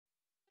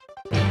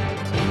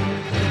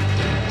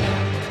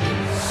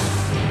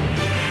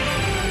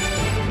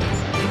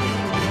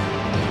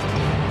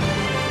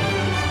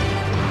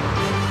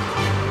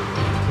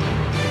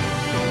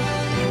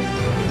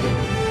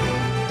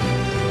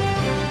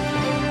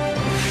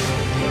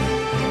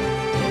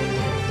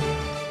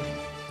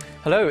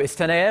Hello, it's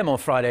 10 a.m. on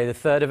Friday, the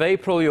 3rd of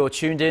April. You're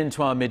tuned in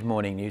to our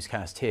mid-morning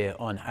newscast here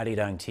on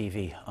Arirang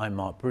TV. I'm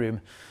Mark Broome.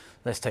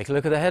 Let's take a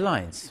look at the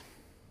headlines.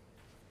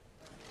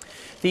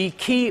 The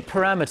key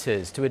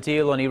parameters to a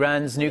deal on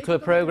Iran's nuclear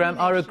program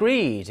are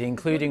agreed,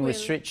 including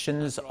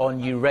restrictions on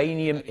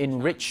uranium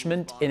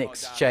enrichment in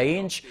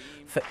exchange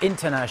for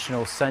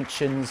international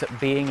sanctions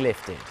being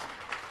lifted.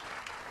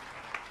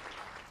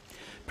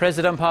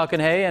 President Park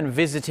Geun-hye and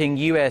visiting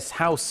U.S.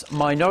 House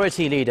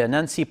Minority Leader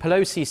Nancy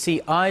Pelosi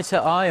see eye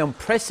to eye on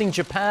pressing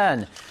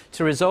Japan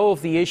to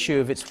resolve the issue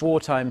of its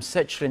wartime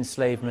sexual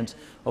enslavement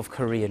of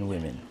Korean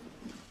women.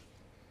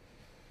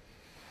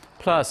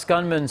 Plus,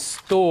 gunmen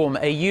storm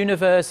a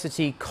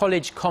university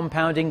college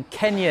compound in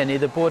Kenya near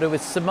the border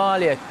with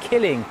Somalia,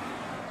 killing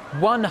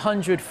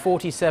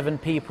 147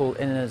 people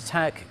in an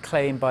attack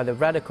claimed by the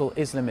radical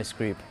Islamist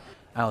group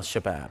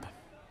al-Shabaab.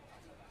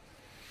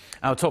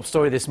 Our top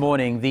story this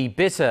morning, the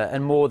bitter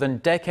and more than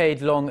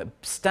decade-long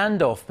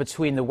standoff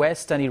between the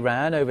West and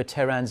Iran over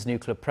Tehran's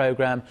nuclear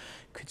program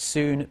could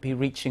soon be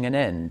reaching an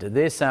end.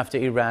 This after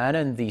Iran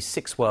and the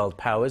six world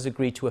powers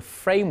agreed to a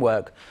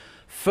framework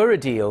for a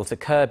deal to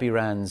curb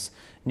Iran's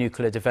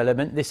nuclear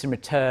development. This in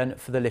return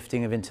for the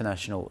lifting of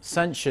international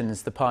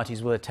sanctions. The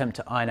parties will attempt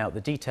to iron out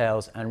the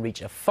details and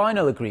reach a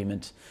final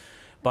agreement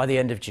by the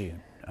end of June.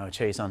 Our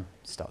Choi-sun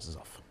starts us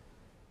off.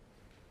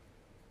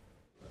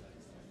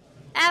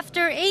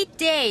 After 8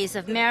 days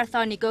of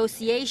marathon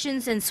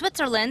negotiations in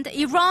Switzerland,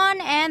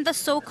 Iran and the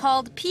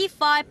so-called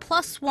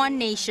P5+1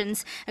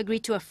 nations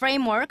agreed to a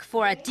framework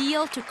for a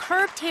deal to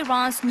curb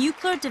Tehran's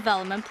nuclear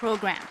development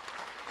program.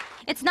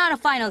 It's not a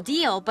final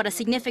deal, but a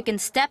significant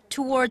step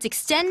towards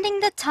extending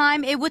the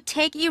time it would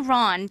take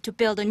Iran to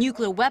build a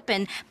nuclear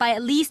weapon by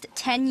at least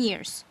 10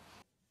 years.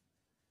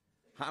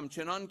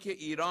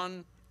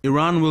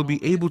 Iran will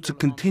be able to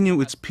continue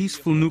its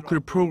peaceful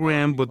nuclear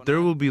program, but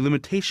there will be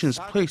limitations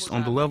placed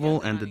on the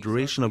level and the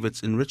duration of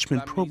its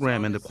enrichment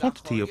program and the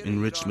quantity of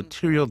enriched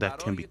material that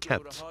can be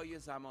kept.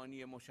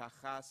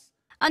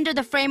 Under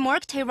the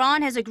framework,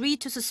 Tehran has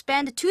agreed to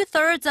suspend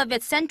 2/3 of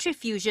its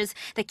centrifuges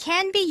that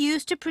can be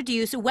used to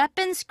produce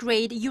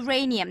weapons-grade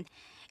uranium.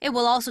 It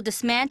will also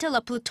dismantle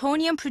a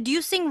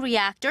plutonium-producing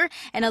reactor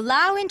and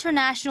allow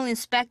international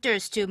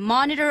inspectors to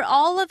monitor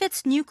all of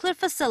its nuclear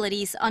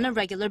facilities on a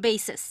regular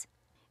basis.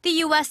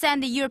 The U.S.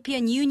 and the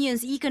European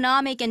Union's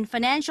economic and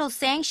financial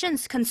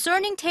sanctions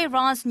concerning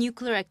Tehran's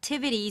nuclear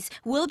activities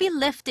will be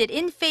lifted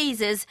in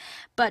phases,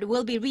 but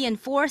will be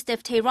reinforced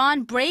if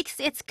Tehran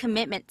breaks its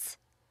commitments.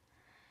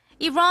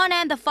 Iran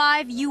and the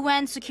 5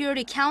 UN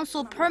Security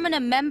Council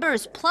permanent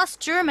members plus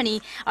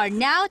Germany are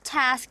now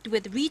tasked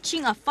with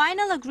reaching a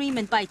final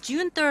agreement by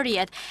June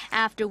 30th,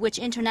 after which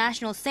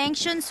international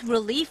sanctions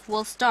relief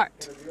will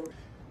start.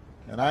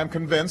 And I am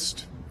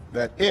convinced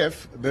that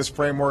if this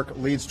framework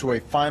leads to a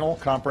final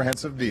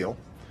comprehensive deal,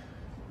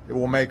 it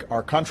will make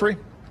our country,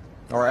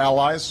 our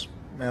allies,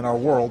 and our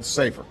world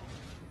safer.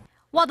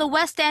 While the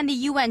West and the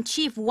UN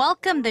chief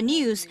welcomed the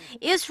news,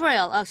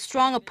 Israel, a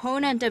strong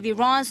opponent of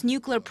Iran's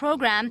nuclear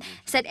program,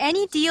 said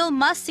any deal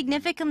must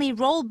significantly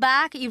roll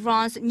back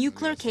Iran's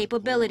nuclear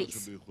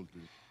capabilities.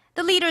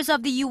 The leaders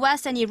of the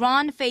U.S. and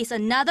Iran face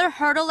another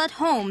hurdle at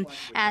home,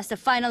 as the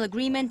final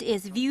agreement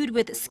is viewed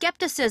with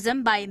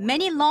skepticism by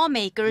many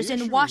lawmakers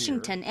in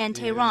Washington and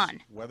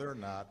Tehran.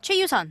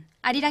 Choi-sun,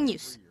 Arirang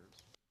News.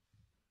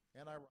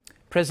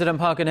 President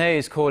Park Geun-hye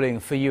is calling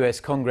for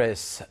U.S.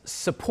 Congress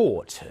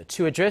support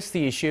to address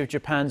the issue of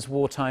Japan's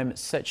wartime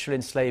sexual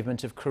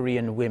enslavement of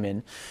Korean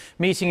women.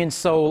 Meeting in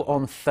Seoul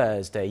on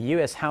Thursday,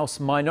 U.S. House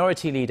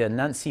Minority Leader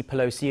Nancy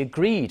Pelosi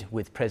agreed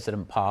with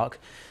President Park,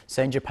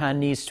 saying Japan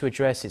needs to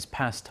address its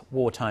past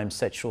wartime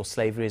sexual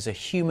slavery as a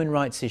human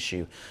rights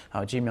issue.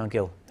 Our Ji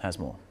Myung-gil has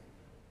more.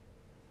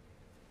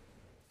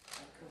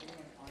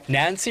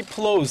 Nancy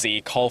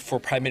Pelosi called for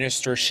Prime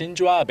Minister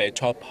Shinzo Abe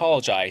to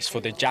apologize for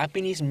the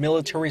Japanese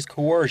military's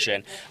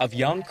coercion of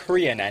young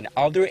Korean and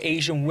other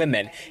Asian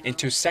women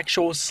into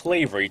sexual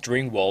slavery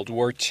during World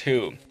War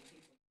II.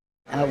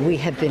 We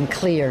have been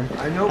clear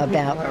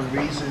about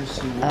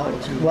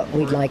what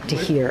we'd like to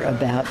hear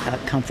about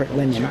comfort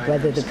women.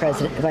 Whether the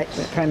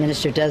Prime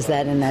Minister does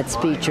that in that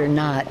speech or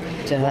not,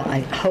 I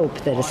hope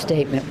that a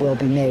statement will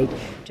be made.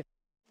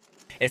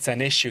 It's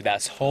an issue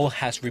that Seoul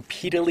has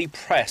repeatedly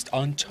pressed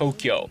on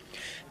Tokyo.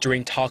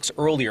 During talks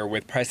earlier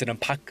with President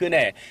Park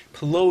Geun-hye,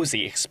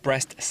 Pelosi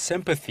expressed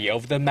sympathy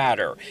over the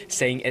matter,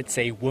 saying it's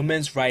a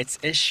women's rights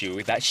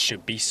issue that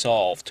should be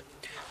solved.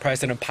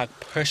 President Park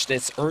pushed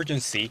its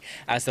urgency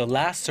as the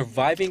last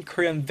surviving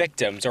Korean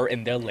victims are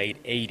in their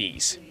late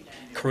 80s.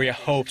 Korea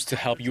hopes to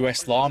help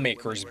U.S.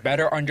 lawmakers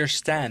better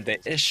understand the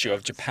issue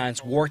of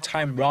Japan's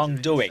wartime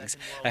wrongdoings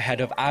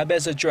ahead of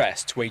Abe's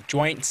address to a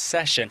joint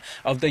session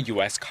of the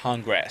U.S.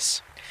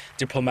 Congress.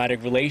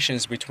 Diplomatic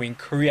relations between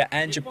Korea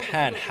and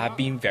Japan have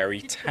been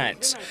very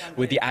tense,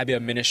 with the Abe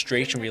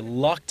administration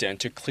reluctant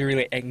to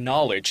clearly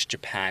acknowledge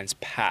Japan's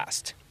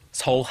past.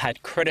 Seoul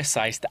had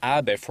criticized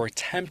Abe for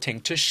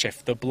attempting to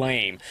shift the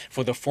blame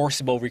for the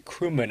forcible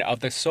recruitment of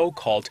the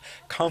so-called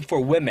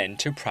comfort women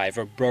to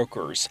private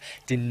brokers,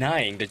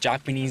 denying the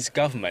Japanese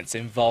government's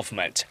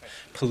involvement.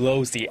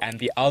 Pelosi and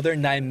the other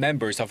 9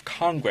 members of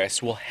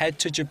Congress will head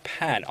to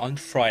Japan on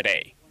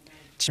Friday.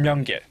 Kim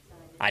Young-gil,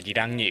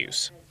 Arirang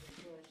News.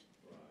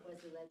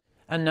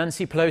 And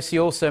Nancy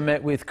Pelosi also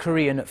met with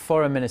Korean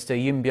Foreign Minister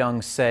Yoon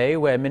Byung-se,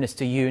 where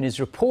Minister Yoon is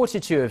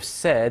reported to have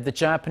said the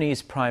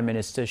Japanese Prime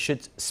Minister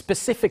should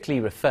specifically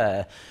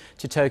refer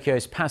to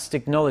Tokyo's past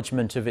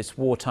acknowledgement of its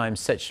wartime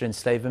sexual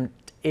enslavement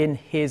in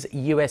his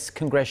U.S.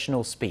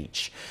 congressional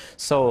speech.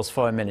 Seoul's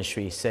foreign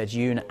ministry said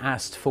Yoon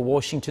asked for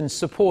Washington's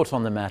support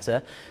on the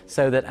matter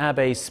so that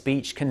Abe's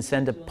speech can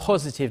send a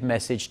positive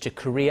message to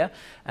Korea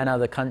and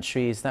other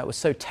countries that were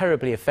so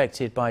terribly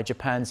affected by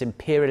Japan's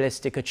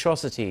imperialistic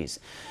atrocities.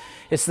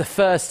 It's the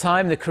first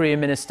time the Korean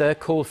minister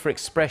called for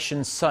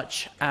expressions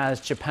such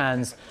as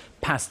Japan's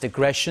past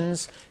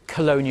aggressions,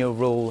 colonial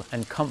rule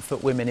and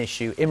comfort women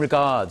issue in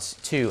regards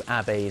to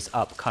Abe's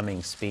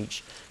upcoming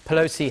speech.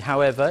 Pelosi,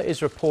 however,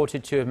 is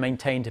reported to have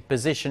maintained a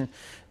position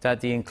that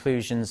the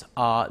inclusions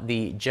are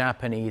the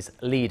Japanese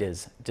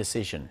leader's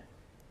decision.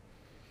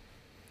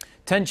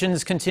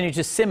 Tensions continue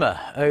to simmer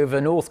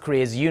over North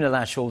Korea's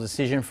unilateral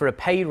decision for a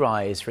pay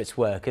rise for its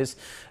workers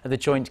at the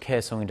joint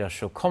Kaesong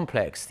industrial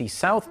complex. The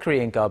South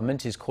Korean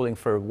government is calling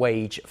for a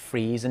wage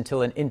freeze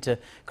until an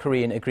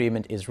inter-Korean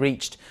agreement is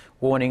reached,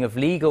 warning of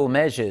legal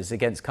measures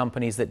against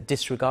companies that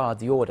disregard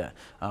the order.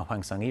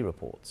 Hwang Sang-hee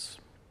reports.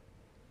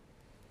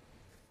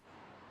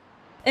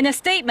 In a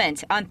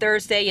statement on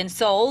Thursday in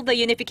Seoul, the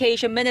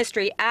Unification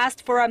Ministry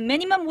asked for a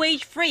minimum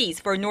wage freeze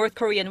for North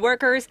Korean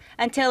workers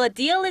until a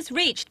deal is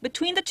reached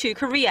between the two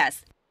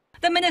Koreas.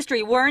 The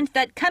ministry warned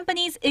that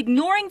companies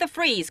ignoring the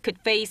freeze could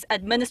face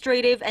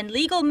administrative and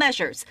legal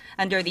measures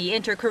under the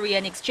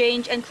Inter-Korean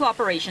Exchange and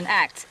Cooperation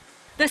Act.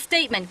 The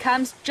statement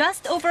comes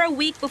just over a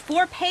week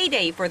before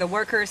payday for the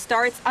workers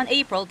starts on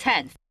April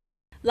 10th.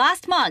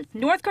 Last month,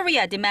 North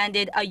Korea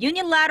demanded a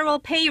unilateral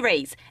pay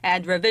raise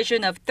and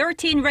revision of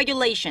 13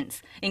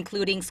 regulations,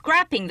 including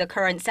scrapping the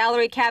current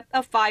salary cap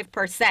of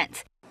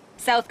 5%.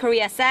 South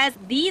Korea says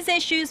these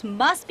issues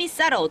must be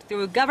settled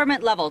through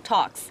government-level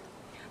talks.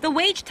 The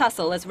wage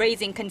tussle is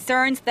raising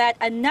concerns that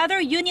another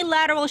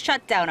unilateral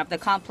shutdown of the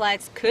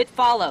complex could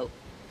follow.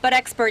 But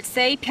experts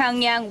say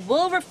Pyongyang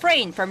will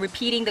refrain from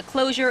repeating the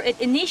closure it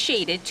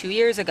initiated 2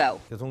 years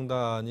ago. If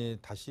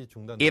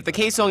the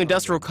Kaesong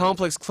industrial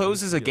complex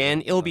closes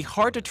again, it'll be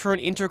hard to turn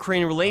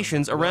inter-Korean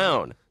relations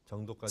around.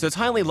 So it's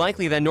highly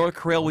likely that North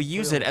Korea will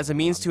use it as a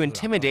means to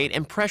intimidate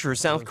and pressure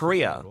South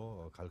Korea.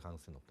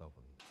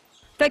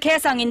 The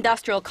Kaesong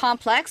industrial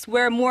complex,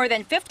 where more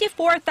than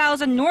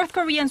 54,000 North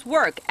Koreans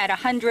work at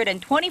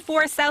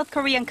 124 South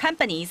Korean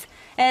companies,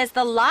 is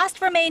the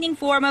last remaining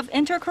form of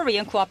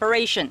inter-Korean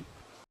cooperation.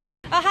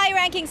 A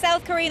high-ranking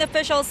South Korean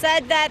official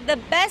said that the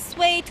best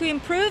way to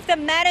improve the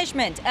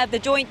management of the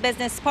joint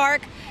business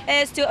park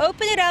is to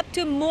open it up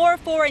to more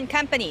foreign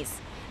companies.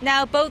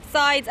 Now, both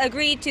sides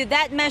agreed to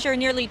that measure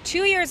nearly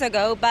 2 years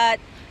ago, but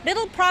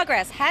little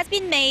progress has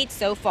been made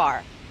so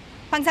far.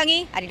 Hwang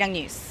Sang-hee, Arirang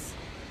News.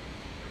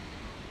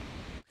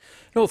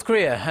 North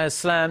Korea has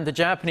slammed the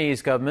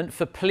Japanese government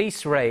for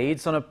police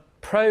raids on a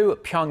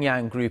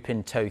pro-Pyongyang group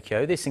in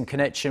Tokyo, this in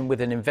connection with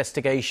an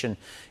investigation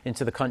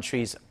into the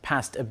country's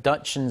past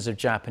abductions of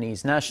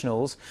Japanese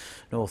nationals.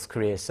 North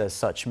Korea says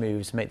such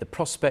moves make the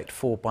prospect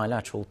for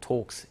bilateral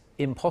talks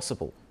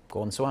impossible.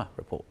 Kwon So-ah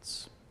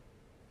reports.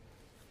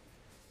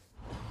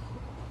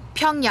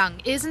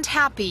 Pyongyang isn't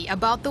happy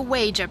about the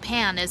way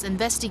Japan is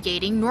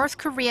investigating North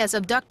Korea's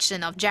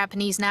abduction of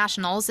Japanese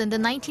nationals in the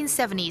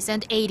 1970s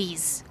and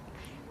 80s.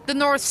 The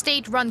North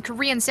State-run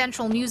Korean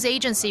Central News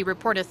Agency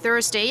reported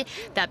Thursday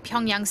that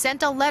Pyongyang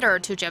sent a letter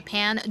to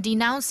Japan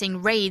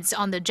denouncing raids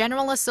on the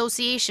General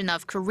Association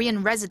of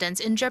Korean Residents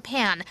in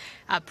Japan,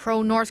 a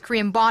pro-North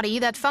Korean body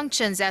that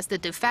functions as the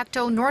de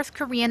facto North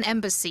Korean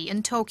embassy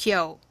in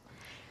Tokyo.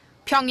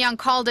 Pyongyang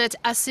called it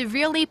a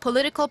severely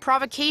political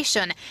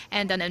provocation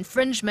and an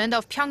infringement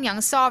of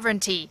Pyongyang's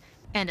sovereignty,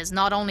 and is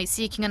not only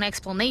seeking an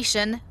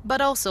explanation,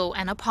 but also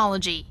an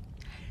apology.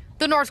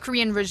 The North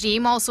Korean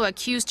regime also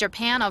accused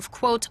Japan of,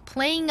 quote,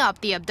 playing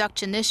up the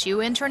abduction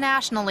issue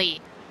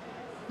internationally.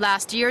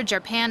 Last year,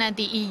 Japan and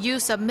the EU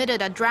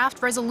submitted a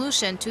draft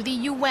resolution to the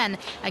UN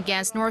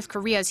against North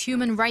Korea's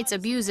human rights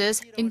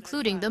abuses,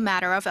 including the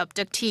matter of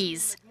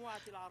abductees.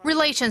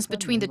 Relations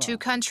between the two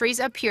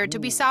countries appear to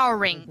be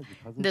souring.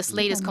 This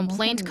latest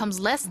complaint comes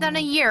less than a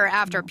year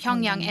after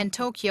Pyongyang and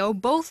Tokyo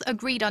both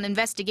agreed on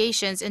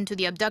investigations into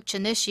the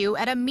abduction issue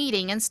at a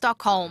meeting in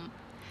Stockholm.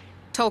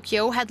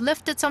 Tokyo had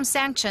lifted some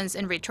sanctions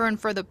in return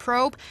for the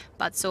probe,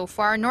 but so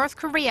far North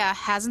Korea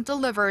hasn't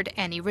delivered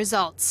any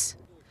results.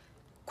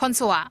 Kwon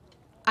So-ah,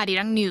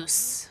 Arirang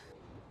News.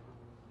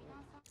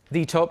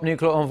 The top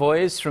nuclear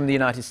envoys from the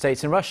United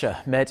States and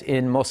Russia met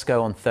in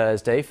Moscow on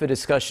Thursday for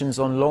discussions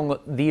on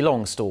the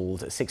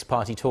long-stalled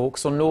six-party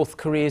talks on North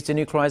Korea's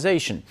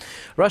denuclearization.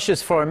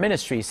 Russia's foreign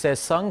ministry says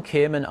Sung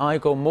Kim and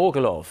Igor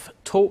Morgulov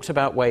talked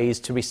about ways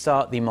to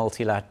restart the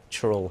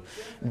multilateral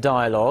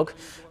dialogue.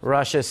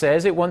 Russia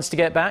says it wants to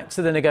get back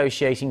to the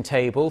negotiating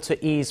table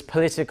to ease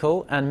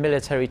political and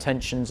military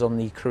tensions on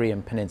the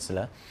Korean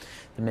peninsula.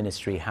 The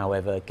ministry,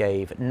 however,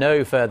 gave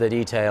no further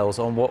details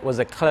on what was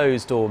a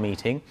closed-door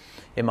meeting.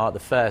 It marked the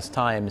first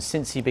time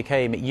since he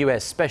became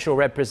U.S. Special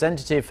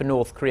Representative for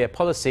North Korea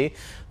policy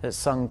that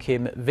Sung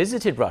Kim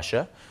visited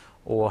Russia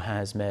or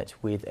has met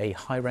with a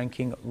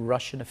high-ranking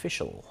Russian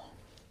official.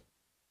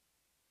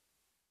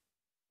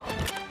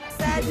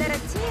 Said that a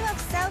team of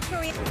South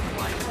Korea.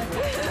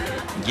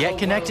 Get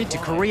connected to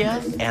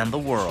Korea and the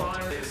world.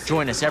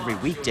 Join us every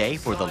weekday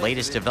for the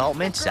latest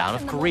developments out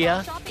of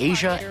Korea,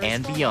 Asia,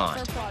 and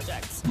beyond.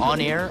 On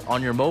air,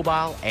 on your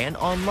mobile, and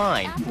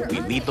online, we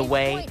lead the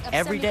way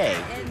every day.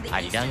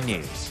 Arirang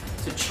News.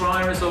 To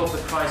try and resolve the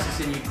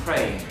crisis in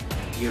Ukraine,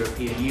 the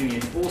European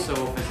Union also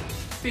offers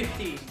 15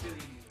 billion.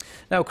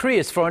 Now,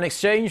 Korea's foreign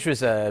exchange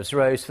reserves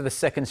rose for the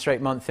second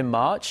straight month in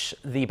March.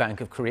 The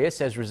Bank of Korea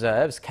says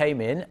reserves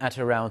came in at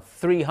around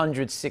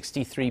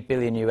 $363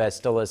 billion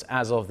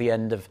as of the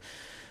end of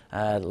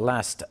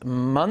last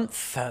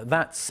month.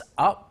 That's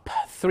up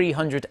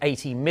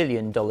 $380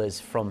 million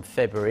from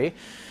February.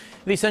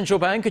 The central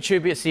bank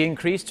attributes the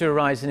increase to a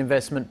rise in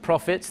investment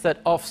profits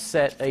that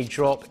offset a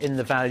drop in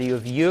the value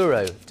of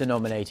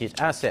euro-denominated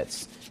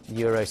assets. The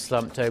euro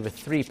slumped over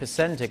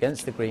 3%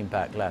 against the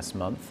greenback last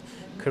month.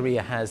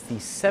 Korea has the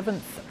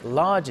 7th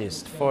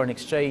largest foreign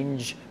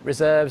exchange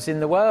reserves in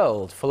the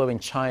world, following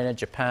China,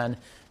 Japan,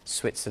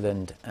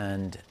 Switzerland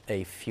and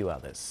a few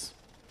others.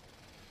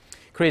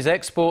 Korea's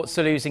exports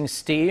are losing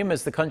steam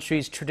as the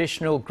country's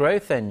traditional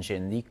growth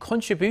engine. The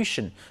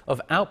contribution of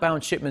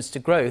outbound shipments to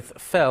growth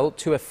fell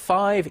to a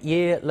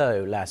 5-year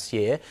low last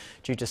year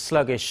due to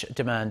sluggish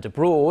demand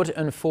abroad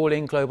and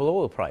falling global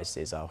oil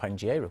prices, Park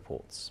Geun-hye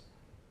reports.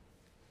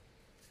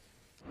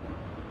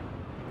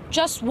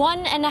 Just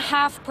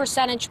 1.5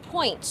 percentage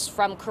points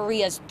from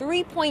Korea's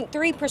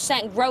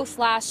 3.3% growth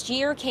last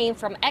year came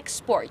from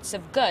exports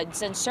of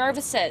goods and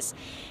services.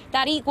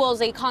 That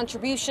equals a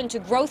contribution to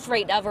growth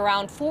rate of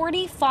around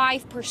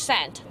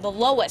 45%, the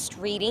lowest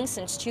reading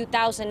since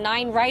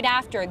 2009, right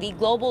after the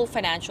global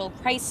financial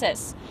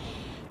crisis.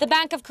 The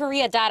Bank of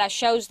Korea data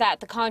shows that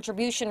the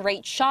contribution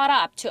rate shot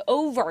up to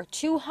over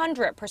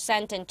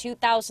 200% in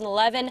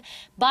 2011,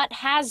 but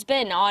has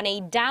been on a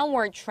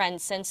downward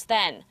trend since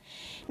then.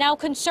 Now,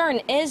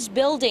 concern is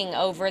building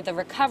over the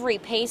recovery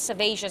pace of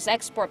Asia's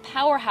export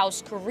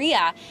powerhouse,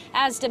 Korea,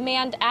 as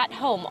demand at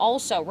home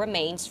also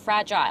remains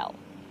fragile.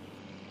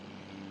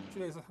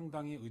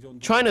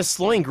 China's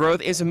slowing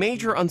growth is a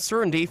major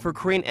uncertainty for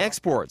Korean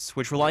exports,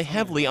 which rely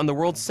heavily on the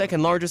world's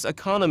second-largest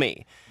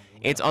economy.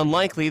 It's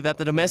unlikely that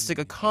the domestic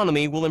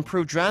economy will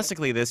improve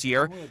drastically this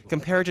year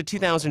compared to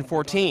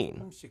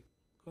 2014.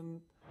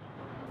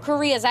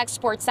 Korea's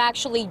exports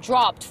actually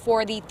dropped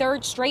for the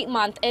third straight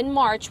month in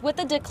March, with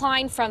a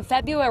decline from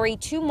February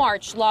to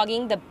March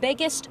logging the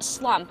biggest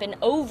slump in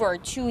over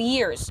 2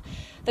 years.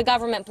 The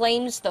government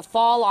blames the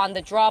fall on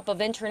the drop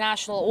of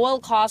international oil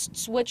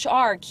costs, which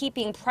are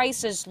keeping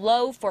prices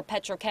low for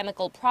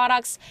petrochemical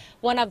products,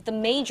 one of the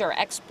major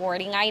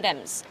exporting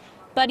items.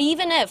 But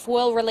even if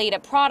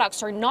oil-related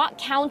products are not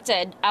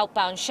counted,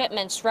 outbound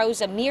shipments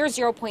rose a mere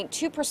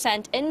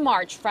 0.2% in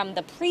March from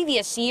the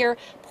previous year,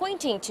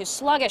 pointing to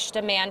sluggish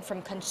demand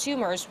from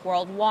consumers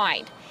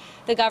worldwide.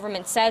 The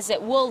government says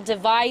it will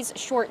devise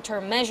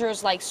short-term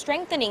measures like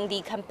strengthening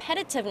the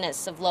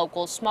competitiveness of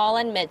local small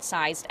and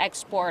mid-sized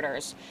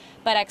exporters.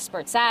 But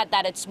experts add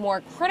that it's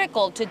more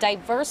critical to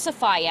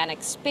diversify and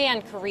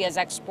expand Korea's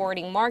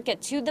exporting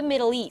market to the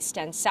Middle East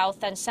and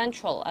South and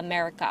Central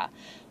America.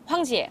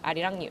 Park Geun-hye,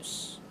 Arirang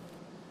News.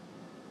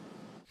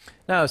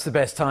 Now it's the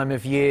best time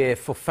of year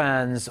for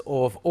fans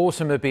of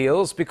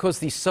automobiles because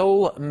the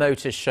Seoul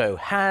Motor Show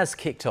has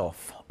kicked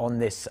off on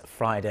this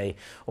Friday.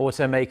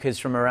 Automakers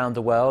from around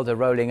the world are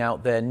rolling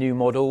out their new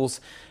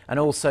models and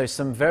also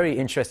some very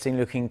interesting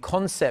looking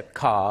concept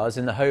cars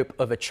in the hope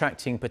of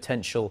attracting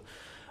potential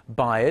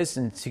buyers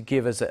and to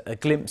give us a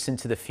glimpse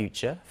into the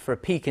future. For a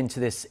peek into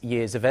this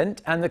year's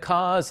event and the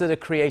cars that are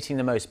creating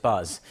the most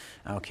buzz,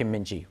 our Kim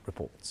Min-ji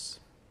reports.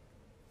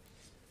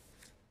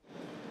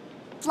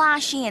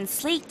 Flashy and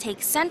sleek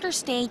take center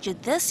stage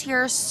at this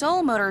year's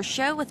Seoul Motor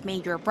Show, with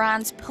major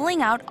brands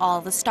pulling out all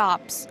the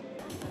stops.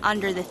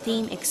 Under the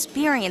theme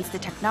Experience the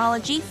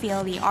Technology,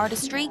 Feel the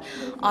Artistry,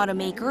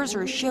 automakers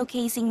are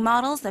showcasing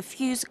models that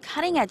fuse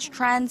cutting-edge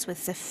trends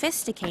with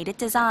sophisticated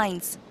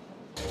designs.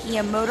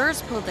 EM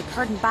Motors pulled the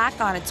curtain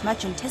back on its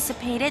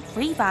much-anticipated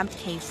revamped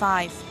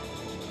K5.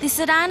 The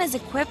sedan is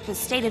equipped with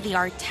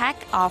state-of-the-art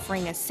tech,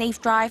 offering a safe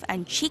drive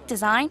and chic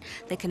design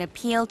that can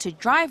appeal to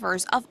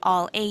drivers of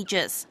all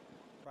ages.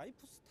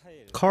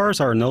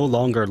 Cars are no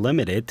longer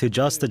limited to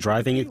just the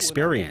driving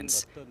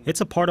experience.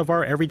 It's a part of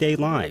our everyday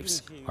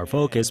lives. Our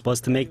focus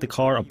was to make the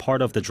car a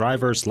part of the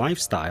driver's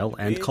lifestyle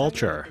and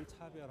culture.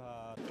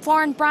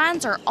 Foreign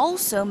brands are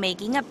also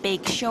making a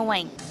big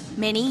showing.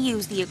 Mini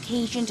used the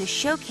occasion to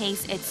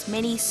showcase its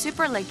Mini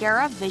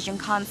Superleggera vision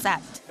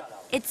concept.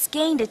 It's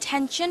gained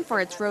attention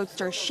for its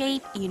roadster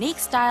shape, unique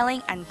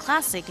styling, and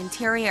classic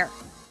interior.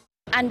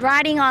 And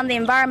riding on the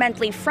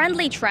environmentally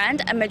friendly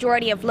trend, a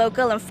majority of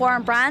local and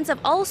foreign brands have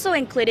also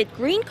included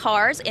green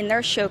cars in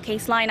their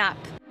showcase lineup.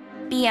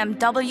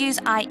 BMW's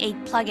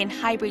i8 plug-in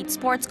hybrid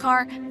sports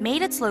car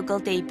made its local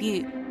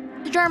debut.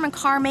 The German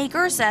car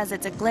maker says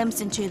it's a glimpse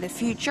into the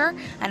future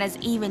and has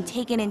even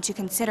taken into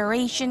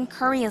consideration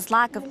Korea's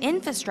lack of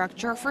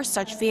infrastructure for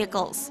such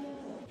vehicles.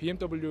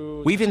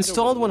 We've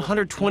installed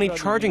 120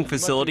 charging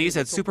facilities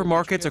at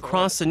supermarkets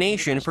across the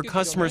nation for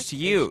customers to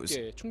use.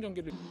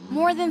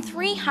 More than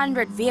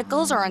 300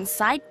 vehicles are on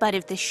site, but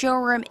if the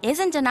showroom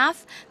isn't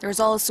enough, there's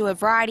also a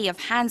variety of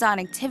hands-on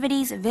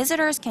activities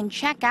visitors can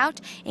check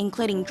out,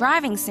 including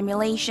driving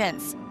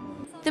simulations.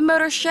 The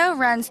motor show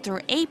runs through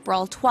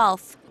April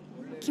 12th.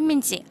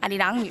 김민지,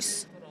 아리랑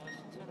뉴스.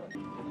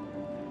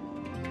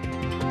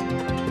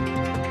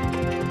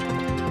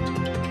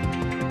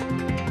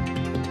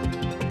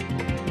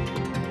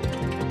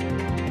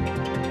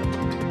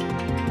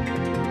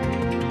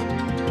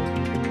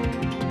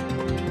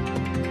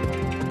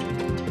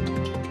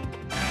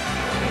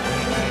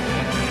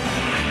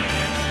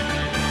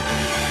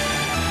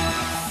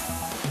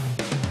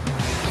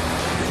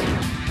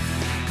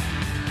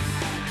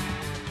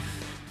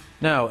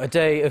 Now, a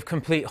day of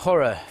complete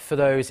horror for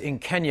those in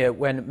Kenya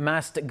when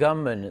masked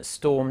gunmen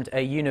stormed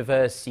a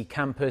university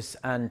campus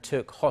and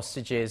took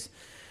hostages.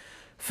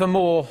 For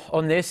more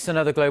on this and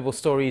other global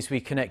stories,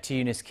 we connect to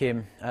Eunice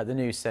Kim at the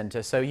News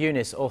Centre. So,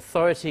 Eunice,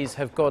 authorities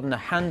have gotten a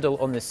handle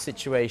on this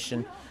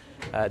situation.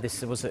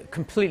 This was a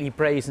completely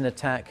brazen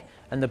attack,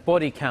 and the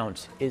body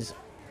count is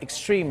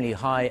extremely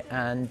high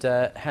and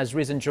has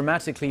risen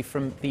dramatically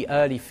from the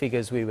early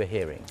figures we were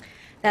hearing.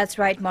 That's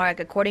right, Mark.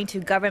 According to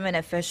government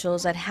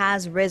officials, it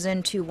has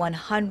risen to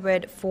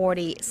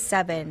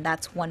 147.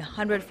 That's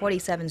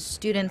 147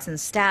 students and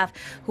staff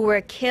who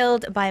were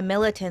killed by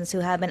militants who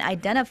have been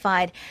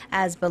identified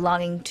as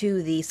belonging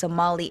to the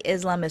Somali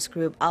Islamist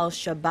group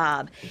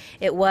al-Shabaab.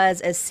 It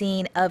was a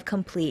scene of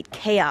complete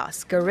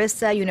chaos.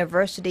 Garissa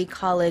University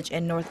College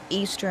in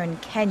northeastern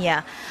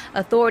Kenya.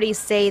 Authorities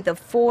say the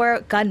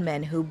 4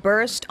 gunmen who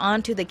burst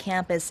onto the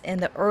campus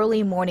in the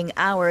early morning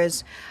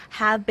hours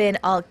have been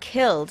all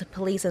killed.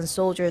 Police and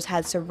soldiers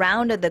had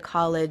surrounded the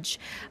college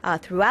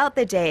throughout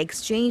the day,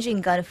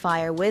 exchanging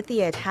gunfire with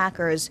the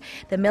attackers.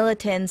 The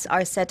militants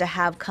are said to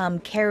have come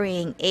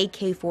carrying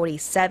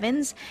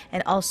AK-47s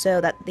and also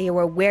that they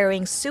were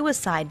wearing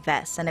suicide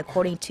vests. And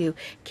according to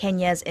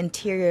Kenya's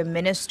Interior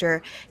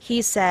Minister,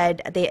 he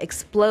said they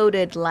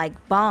exploded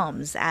like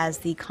bombs as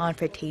the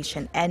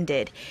confrontation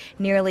ended.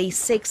 Nearly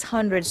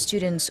 600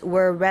 students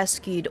were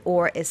rescued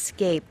or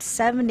escaped.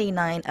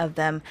 79 of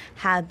them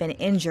have been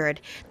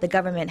injured. The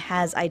government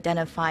has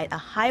identified a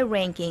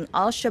high-ranking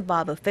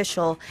al-Shabaab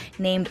official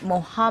named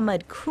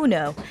Mohammed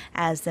Kuno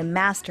as the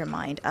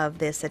mastermind of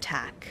this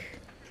attack.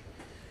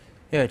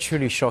 Yeah,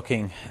 truly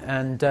shocking.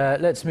 And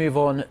let's move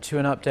on to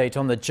an update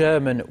on the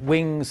German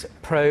Wings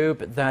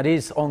probe that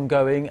is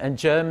ongoing. And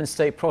German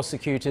state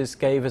prosecutors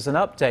gave us an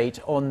update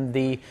on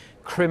the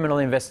criminal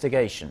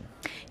investigation.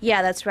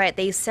 Yeah, that's right.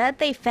 They said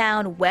they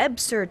found web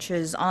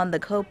searches on the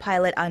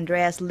co-pilot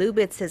Andreas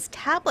Lubitz's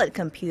tablet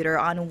computer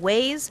on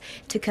ways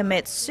to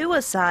commit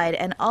suicide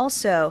and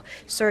also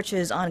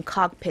searches on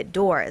cockpit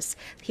doors.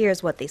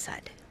 Here's what they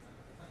said.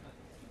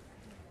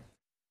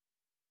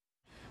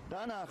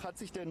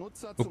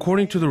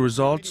 According to the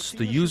results,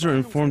 the user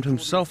informed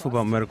himself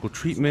about medical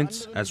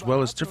treatments, as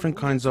well as different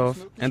kinds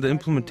of, and the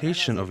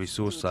implementation of a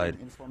suicide.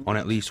 On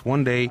at least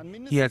one day,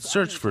 he had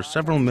searched for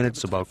several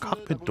minutes about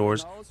cockpit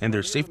doors and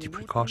their safety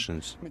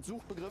precautions.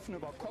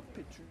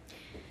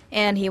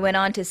 And he went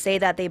on to say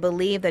that they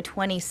believe the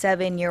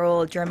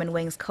 27-year-old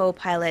Germanwings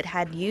co-pilot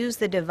had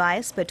used the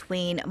device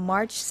between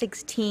March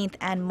 16th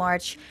and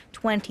March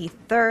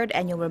 23rd.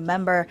 And you'll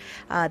remember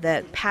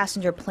the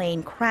passenger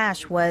plane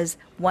crash was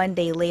one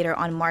day later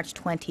on March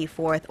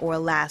 24th or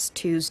last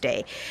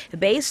Tuesday.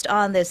 Based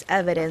on this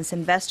evidence,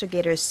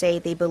 investigators say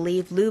they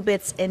believe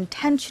Lubitz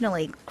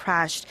intentionally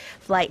crashed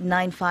Flight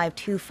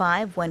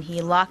 9525 when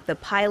he locked the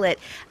pilot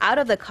out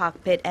of the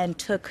cockpit and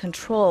took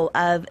control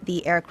of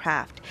the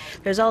aircraft.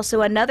 There's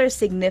also another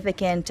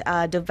significant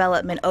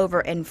development over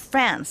in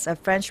France. A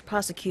French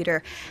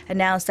prosecutor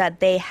announced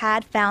that they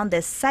had found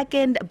the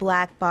second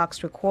black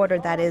box recorder,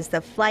 that is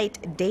the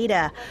flight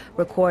data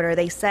recorder.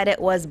 They said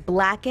it was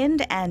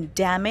blackened and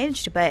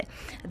damaged, but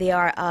they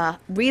are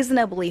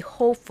reasonably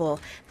hopeful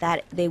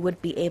that they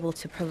would be able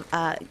to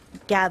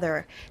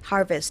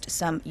harvest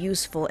some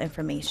useful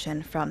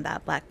information from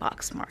that black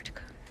box,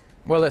 Mark.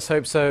 Well, let's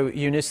hope so,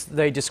 Eunice.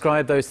 They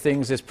describe those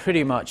things as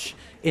pretty much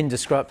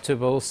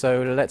indestructible,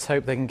 so let's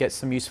hope they can get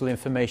some useful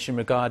information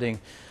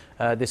regarding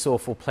this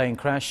awful plane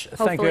crash.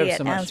 Hopefully Thank you ever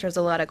so much. it answers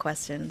a lot of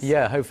questions.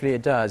 Yeah, hopefully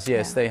it does.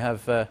 Yes, Yeah. they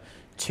have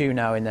 2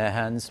 now in their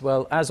hands.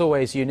 Well, as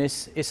always,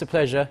 Eunice, it's a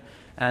pleasure,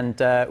 and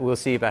we'll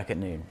see you back at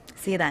noon.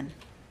 See you then.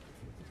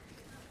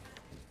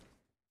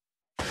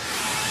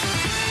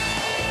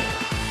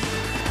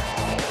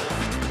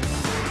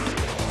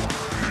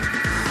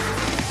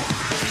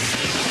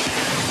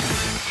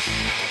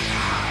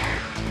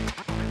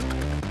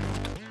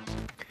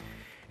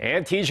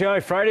 And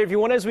TGI Friday,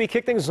 everyone, as we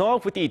kick things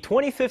off with the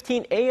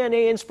 2015 ANA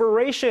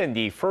Inspiration,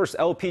 the first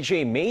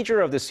LPGA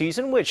major of the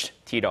season, which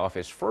teed off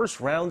its first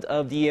round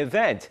of the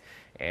event.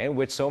 And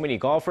with so many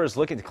golfers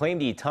looking to claim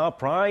the top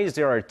prize,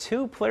 there are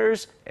 2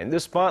 players in the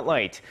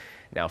spotlight.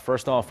 Now,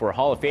 first off, for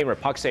Hall of Famer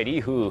Park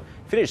Geun-hye, who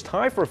finished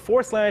tied for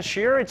 4th last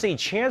year, it's a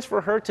chance for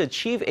her to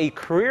achieve a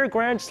career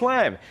Grand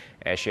Slam,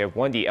 as she has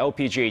won the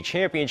LPGA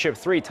Championship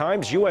 3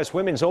 times, U.S.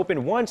 Women's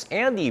Open once,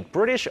 and the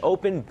British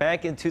Open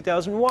back in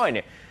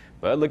 2001.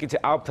 But looking to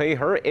outplay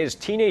her is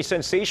teenage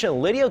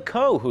sensation Lydia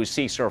Ko, who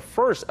seeks her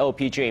first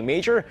LPGA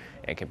major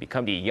and can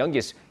become the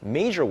youngest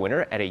major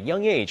winner at a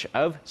young age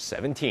of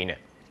 17.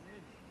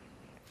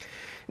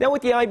 Now,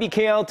 with the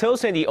IBK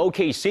Altos and the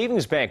OK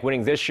Savings Bank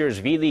winning this year's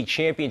V-League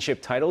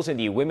championship titles in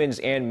the Women's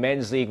and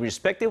Men's League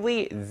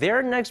respectively,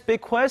 their next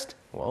big quest,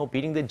 well,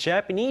 beating the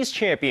Japanese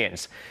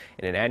champions.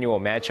 In an annual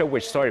matchup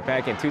which started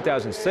back in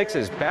 2006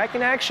 is back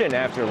in action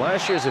after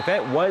last year's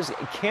event was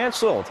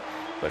canceled.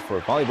 But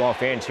for volleyball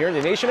fans here in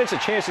the nation, it's a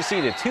chance to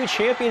see the 2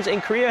 champions in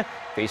Korea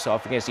face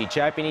off against the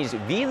Japanese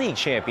V-League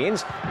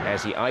champions,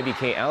 as the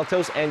IBK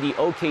Altos and the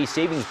OK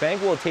Savings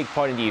Bank will take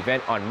part in the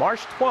event on March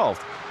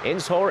 12th in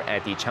Seoul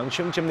at the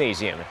Changchung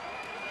Gymnasium.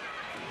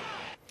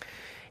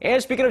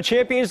 And speaking of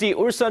champions, the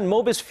Ulsan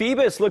Mobis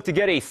Phoebus look to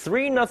get a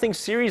 3-0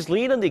 series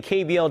lead in the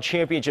KBL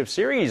Championship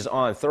Series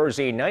on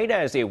Thursday night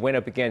as they went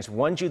up against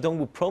Wonju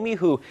Dongbu Promi,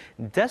 who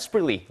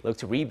desperately look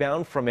to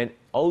rebound from an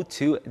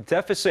 0-2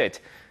 deficit.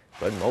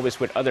 But Mobis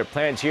with other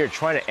plans here,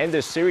 trying to end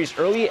the series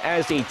early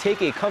as they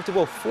take a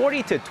comfortable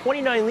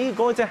 40-29 lead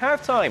going to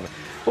halftime.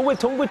 But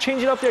with Dongbu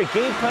changing up their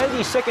game plan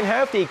the second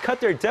half, they cut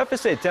their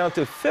deficit down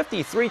to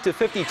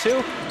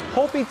 53-52,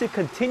 hoping to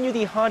continue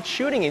the hot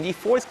shooting in the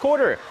 4th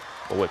quarter.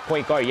 But with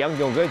point guard Yang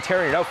Yong-gun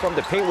tearing it up from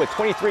the paint with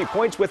 23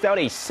 points without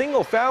a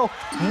single foul,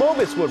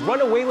 Mobis would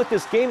run away with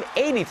this game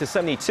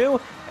 80-72,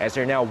 as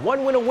they're now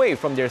 1 win away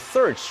from their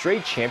 3rd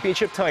straight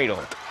championship title.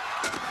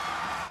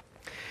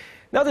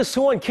 Now, the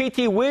Suwon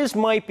KT Wiz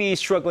might be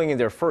struggling in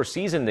their first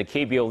season in the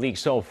KBO League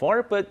so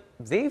far, but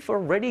they've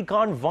already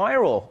gone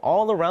viral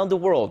all around the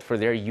world for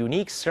their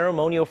unique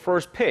ceremonial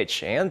first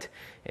pitch, and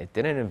it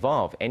didn't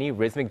involve any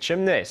rhythmic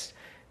gymnasts.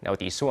 Now,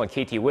 with the Suwon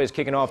KT Wiz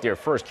kicking off their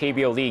first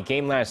KBO League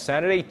game last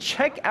Saturday,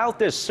 check out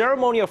this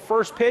ceremonial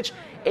first pitch,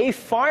 a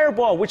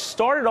fireball which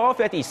started off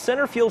at the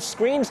center field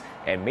screens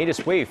and made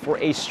its way for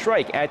a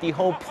strike at the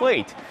home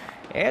plate.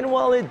 And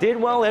while it did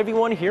well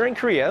everyone here in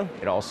Korea,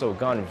 it also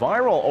gone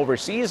viral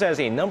overseas as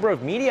a number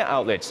of media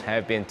outlets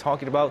have been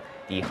talking about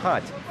the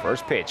hot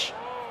first pitch.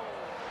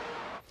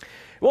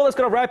 Well, that's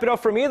going to wrap it up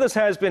for me. This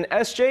has been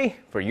SJ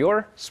for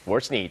your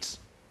sports needs.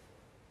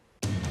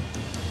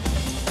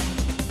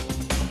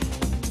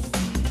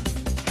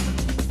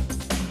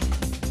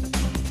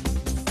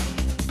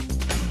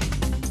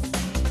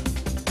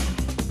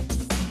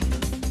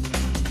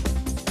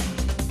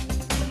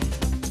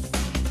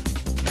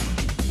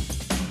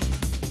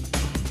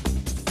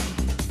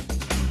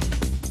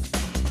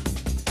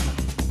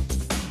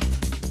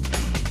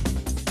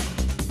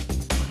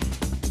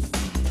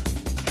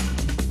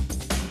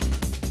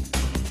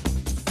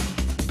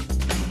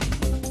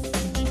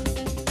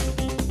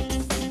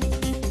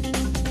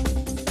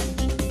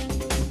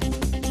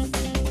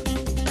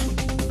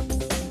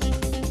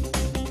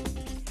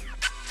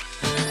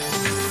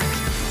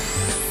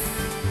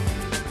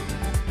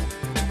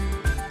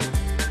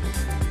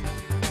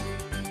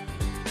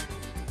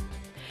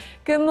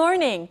 Good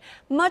morning.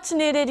 Much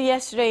needed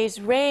yesterday's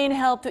rain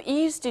helped to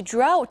ease the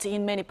drought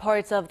in many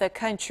parts of the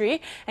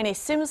country, and it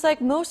seems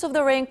like most of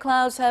the rain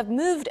clouds have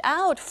moved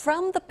out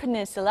from the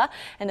peninsula,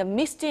 and the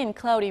misty and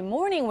cloudy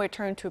morning will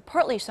turn to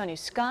partly sunny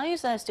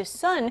skies as the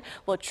sun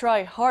will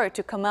try hard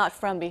to come out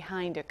from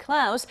behind the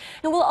clouds.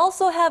 And we'll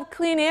also have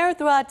clean air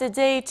throughout the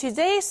day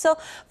today, so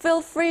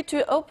feel free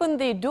to open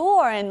the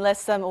door and let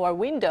some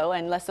window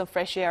and let some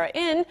fresh air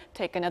in,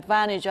 taking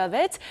advantage of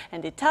it.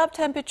 And the top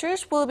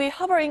temperatures will be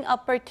hovering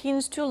upper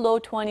teens to low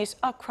 20s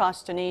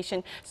across the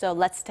nation. So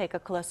let's take a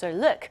closer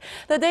look.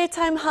 The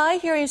daytime high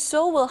here in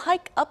Seoul will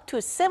hike up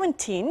to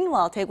 17,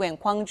 while Daegu and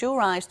Gwangju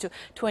rise to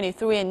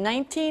 23 and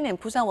 19, and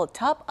Busan will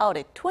top out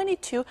at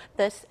 22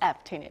 this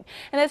afternoon.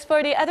 And as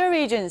for the other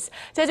regions,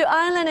 Jeju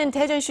Island and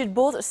Daejeon should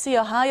both see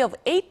a high of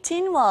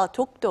 18, while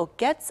Dokdo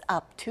gets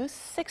up to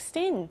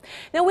 16.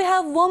 Now we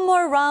have one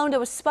more round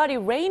of spotty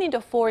rain in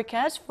the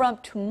forecast from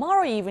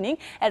tomorrow evening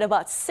at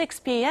about 6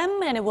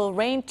 p.m. and it will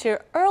rain till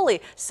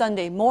early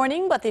Sunday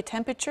morning, but the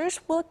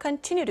temperatures will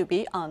continue to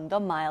be on the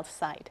mild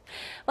side.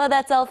 Well,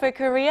 that's all for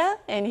Korea,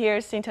 and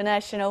here's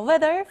international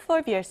weather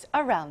for viewers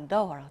around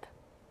the world.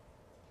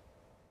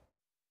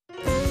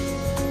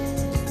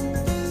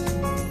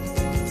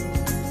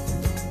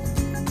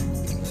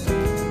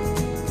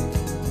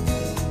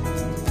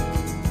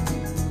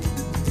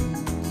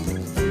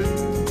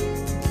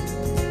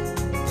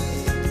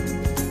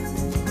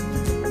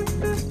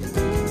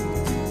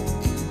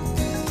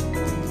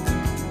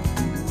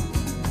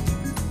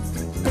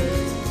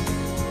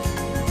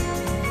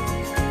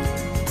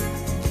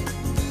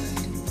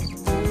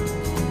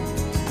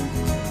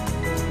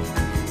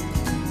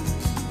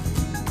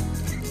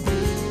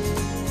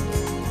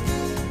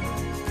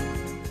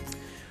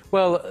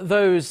 Well,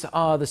 those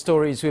are the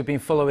stories we've been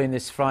following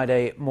this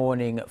Friday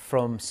morning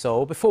from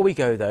Seoul. Before we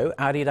go, though,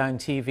 Arirang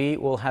TV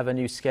will have a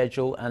new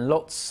schedule and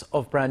lots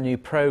of brand new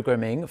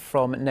programming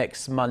from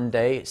next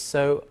Monday.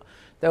 So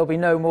there'll be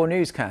no more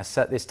newscasts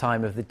at this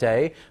time of the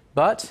day.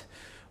 But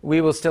we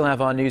will still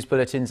have our news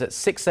bulletins at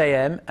 6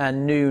 a.m.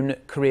 and noon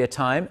Korea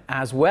time,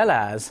 as well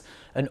as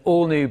an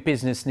all-new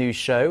business news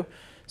show.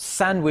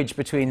 Sandwiched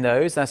between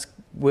those, that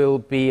will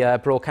be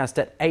broadcast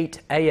at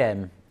 8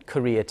 a.m.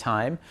 Korea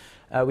time.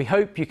 We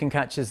hope you can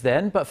catch us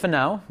then, but for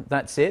now,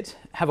 that's it.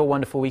 Have a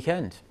wonderful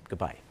weekend.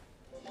 Goodbye.